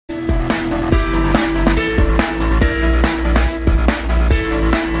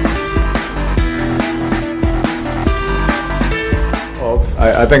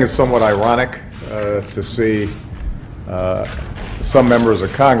I think it's somewhat ironic to see some members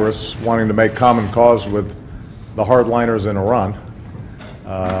of Congress wanting to make common cause with the hardliners in Iran.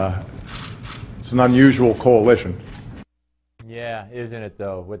 It's an unusual coalition. Yeah, isn't it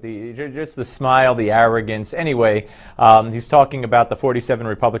though? With just the smile, the arrogance. Anyway, he's talking about the 47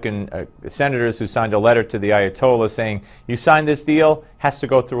 Republican senators who signed a letter to the Ayatollah saying, "You signed this deal, has to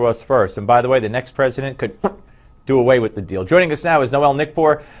go through us first. And by the way, the next president could do away with the deal." Joining us now is Noelle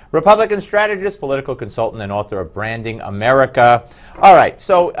Nikpour, Republican strategist, political consultant, and author of Branding America. All right,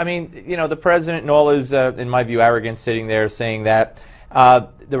 so I mean, you know, the president, Noelle, is, in my view, arrogant, sitting there saying that.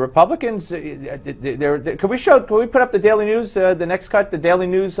 The Republicans, can we put up the Daily News, the next cut, the Daily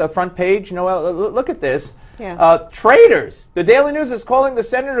News front page? Noelle, look at this. Yeah. Traitors. The Daily News is calling the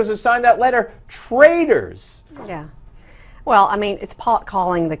senators who signed that letter traitors. Yeah. Well, I mean, it's pot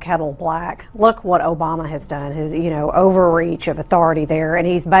calling the kettle black. Look what Obama has done, his, overreach of authority there, and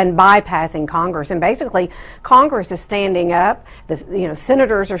he's been bypassing Congress. And basically, Congress is standing up.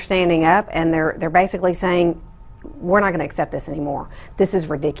 Senators are standing up, and they're basically saying, we're not going to accept this anymore. This is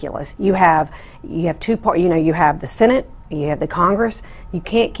ridiculous. You have two parts. You have the Senate, you have the Congress. You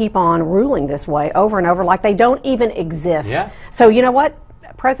can't keep on ruling this way over and over like they don't even exist. Yeah. So you know what,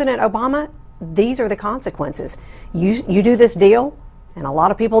 President Obama, these are the consequences. You do this deal, and a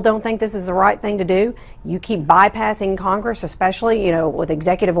lot of people don't think this is the right thing to do. You keep bypassing Congress, especially with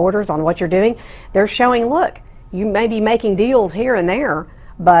executive orders on what you're doing. They're showing, look, you may be making deals here and there,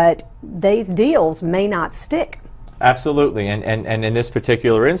 but these deals may not stick. Absolutely, and in this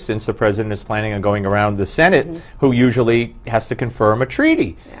particular instance, the president is planning on going around the Senate, who usually has to confirm a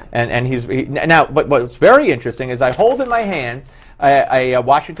treaty. Yeah. And now, but what's very interesting is I hold in my hand a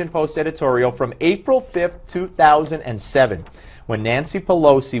Washington Post editorial from April 5th, 2007, when Nancy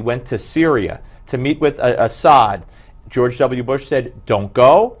Pelosi went to Syria to meet with Assad. George W. Bush said, "Don't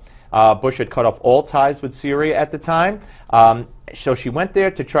go." Bush had cut off all ties with Syria at the time. So she went there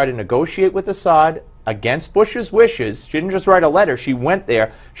to try to negotiate with Assad against Bush's wishes. She didn't just write a letter. She went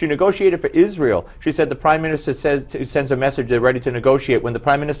there. She negotiated for Israel. She said the prime minister sends a message they're ready to negotiate. When the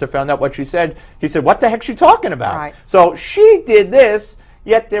prime minister found out what she said, he said, "What the heck is she talking about?" Right. So she did this,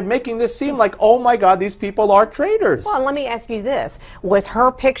 yet they're making this seem like, oh my God, these people are traitors. Well, let me ask you this. Was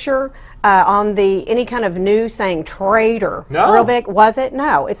her picture on any kind of news saying traitor real big? Was it?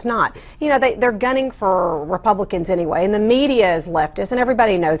 No, it's not. They're gunning for Republicans anyway, and the media is leftist, and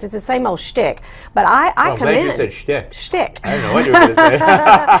everybody knows it's the same old shtick. But I commend. I'm glad you said shtick. Shtick. I don't know what you were going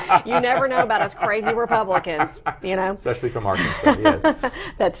to say. You never know about us crazy Republicans, Especially from Arkansas, yes.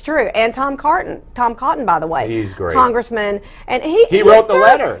 That's true. And Tom Cotton, by the way. He's great. Congressman. And he wrote the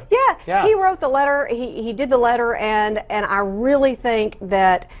letter. Yeah, he wrote the letter. He did the letter, and I really think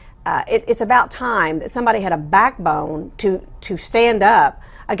that it's about time that somebody had a backbone to stand up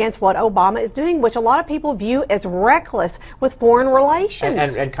against what Obama is doing, which a lot of people view as reckless with foreign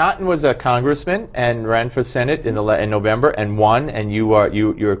relations. And Cotton was a congressman and ran for Senate in November and won. And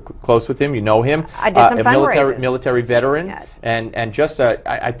you're close with him. You know him. I did some fundraisers. Military veteran, Yeah. and just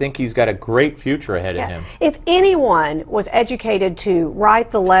I think he's got a great future ahead of him. If anyone was educated to write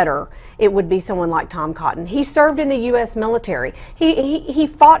the letter, it would be someone like Tom Cotton. He served in the U.S. military. He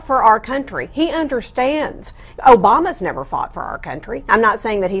fought for our country. He understands. Obama's never fought for our country. I'm not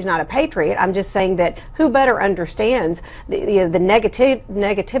saying that he's not a patriot. I'm just saying that who better understands the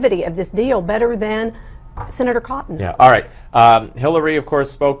negativity of this deal better than Senator Cotton? Yeah. All right. Hillary, of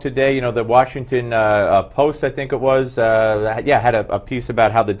course, spoke today. The Washington Post, I think it was, had a piece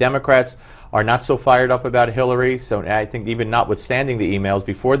about how the Democrats are not so fired up about Hillary. So I think even notwithstanding the emails,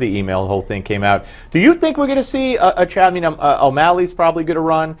 before the whole thing came out, do you think we're going to see a chat? I mean, O'Malley's probably going to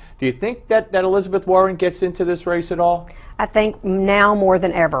run. Do you think that Elizabeth Warren gets into this race at all? I think now more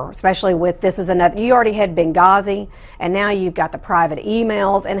than ever, especially with this is another, you already had Benghazi, and now you've got the private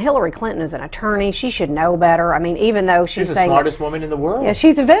emails, and Hillary Clinton is an attorney. She should know better. I mean, even though she's the saying, smartest woman in the world. Yeah,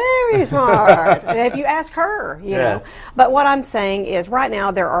 she's very smart. If you ask her, Yes. know. But what I'm saying is right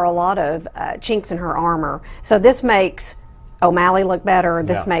now there are a lot of chinks in her armor. So this makes O'Malley look better.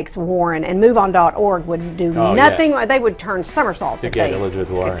 This makes Warren, and MoveOn.org would do nothing. Yeah. They would turn somersaults to if get they Elizabeth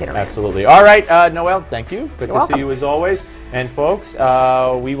Warren. get her. Absolutely. All right, Noelle, thank you. Good You're to see welcome. you as always. And folks,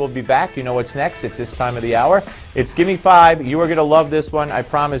 we will be back. You know what's next. It's this time of the hour. It's Gimme 5. You are going to love this one, I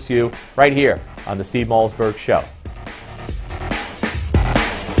promise you, right here on the Steve Malzberg Show.